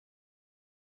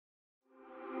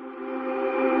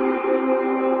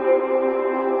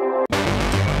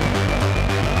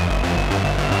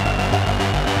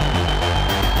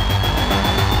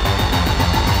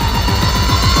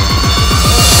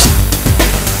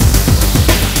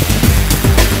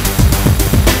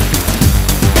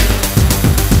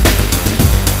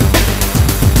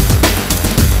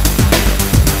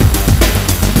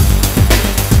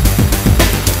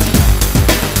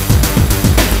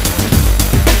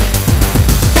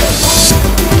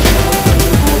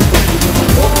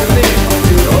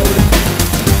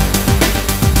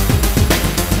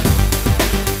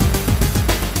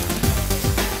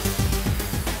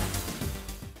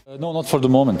No, not for the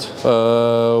moment.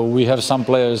 We have some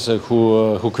players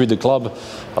who quit the club,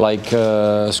 like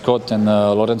Scott and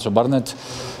Lorenzo Barnett.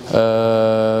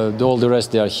 All the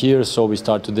rest, they are here, so we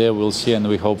start today. We'll see, and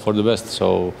we hope for the best.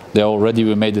 So they already,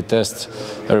 we made the test.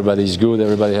 Everybody is good.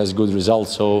 Everybody has good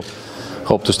results. So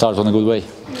hope to start on a good way.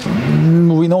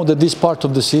 We know that this part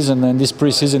of the season and this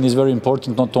pre-season is very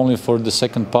important, not only for the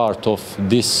second part of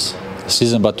this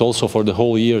season, but also for the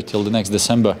whole year till the next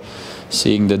December,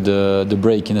 seeing that the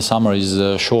break in the summer is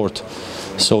short.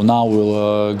 So now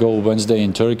we'll go Wednesday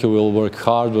in Turkey, we'll work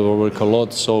hard, we'll work a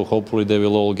lot, so hopefully they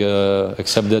will all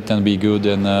accept that and be good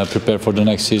and prepare for the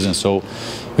next season. So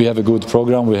we have a good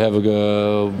program, we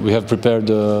have prepared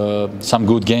some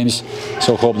good games,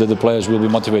 so hope that the players will be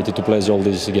motivated to play all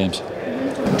these games.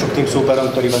 Čo k tým súperom,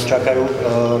 ktorí vás čakajú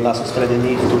na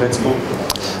sústredení v Turecku?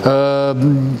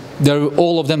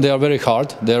 All of them, they are very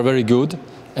hard, they are very good.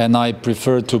 And I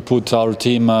prefer to put our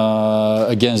team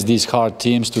against these hard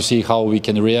teams to see how we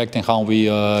can react and how we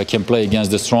can play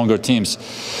against the stronger teams.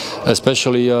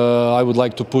 Especially, I would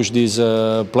like to push these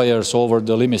players over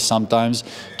the limits sometimes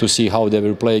to see how they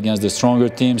will play against the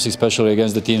stronger teams, especially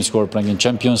against the teams who are playing in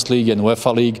Champions League and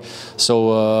UEFA League.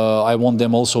 So I want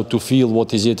them also to feel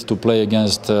what is it to play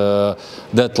against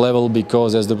that level,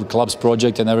 because as the club's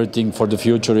project and everything for the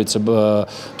future, it's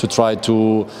to try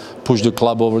to push the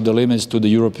club over the limits to the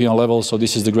European level. So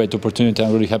this is the great opportunity.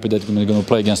 I'm really happy that we're going to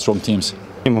play against strong teams.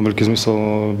 Má veľký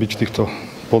zmysel byť v týchto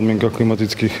podmienkach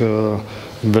klimatických.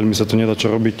 Veľmi sa to nedá čo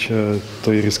robiť.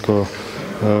 To ihrisko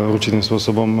určitým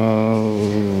spôsobom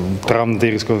trávne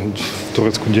ihrisko v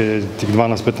Turecku, kde je tých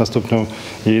 12-15 stupňov,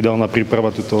 je ideálna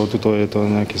príprava. Tuto je to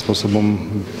nejakým spôsobom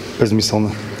bezmyselné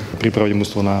pripraviť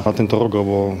mužstvo na tento rok,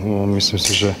 lebo myslím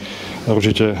si, že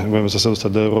určite budeme sa dostať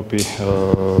do Európy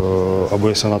a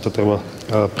bude sa na to treba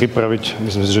pripraviť.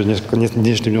 Myslím si, že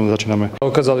dnešným dňom začíname.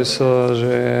 Ukázali sa,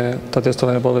 že tá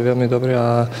testovania boli veľmi dobré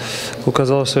a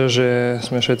ukázalo sa, že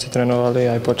sme všetci trénovali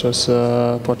aj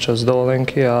počas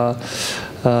dovolenky a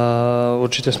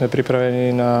určite sme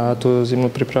pripravení na tú zimnú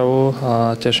prípravu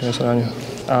a tešíme sa na ňu.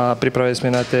 A pripravili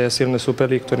sme na tie silné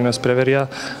súpery, ktorí nás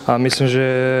preveria a myslím, že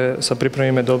sa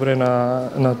pripravíme dobre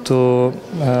na tú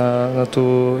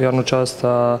jarnú časť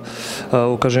a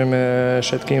ukážeme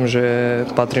všetkým, že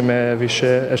patríme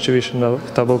ešte vyššie na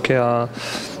tabulke a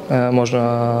možno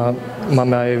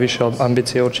máme aj vyššie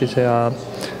ambície určite a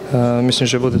myslím,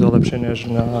 že bude to lepšie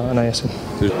než na jeseň.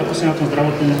 Ako si na tom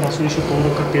zdravotne vyššie pol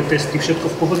roka, tie testy,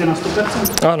 všetko v pohode na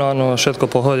 100%? Áno, všetko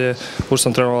v pohode. Už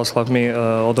som trénoval s chlapmi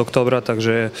od októbra,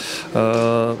 takže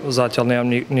zatiaľ nemám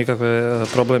nikakvé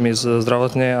problémy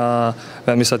zdravotne a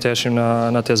veľmi sa teším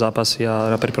na tie zápasy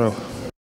a na prípravu.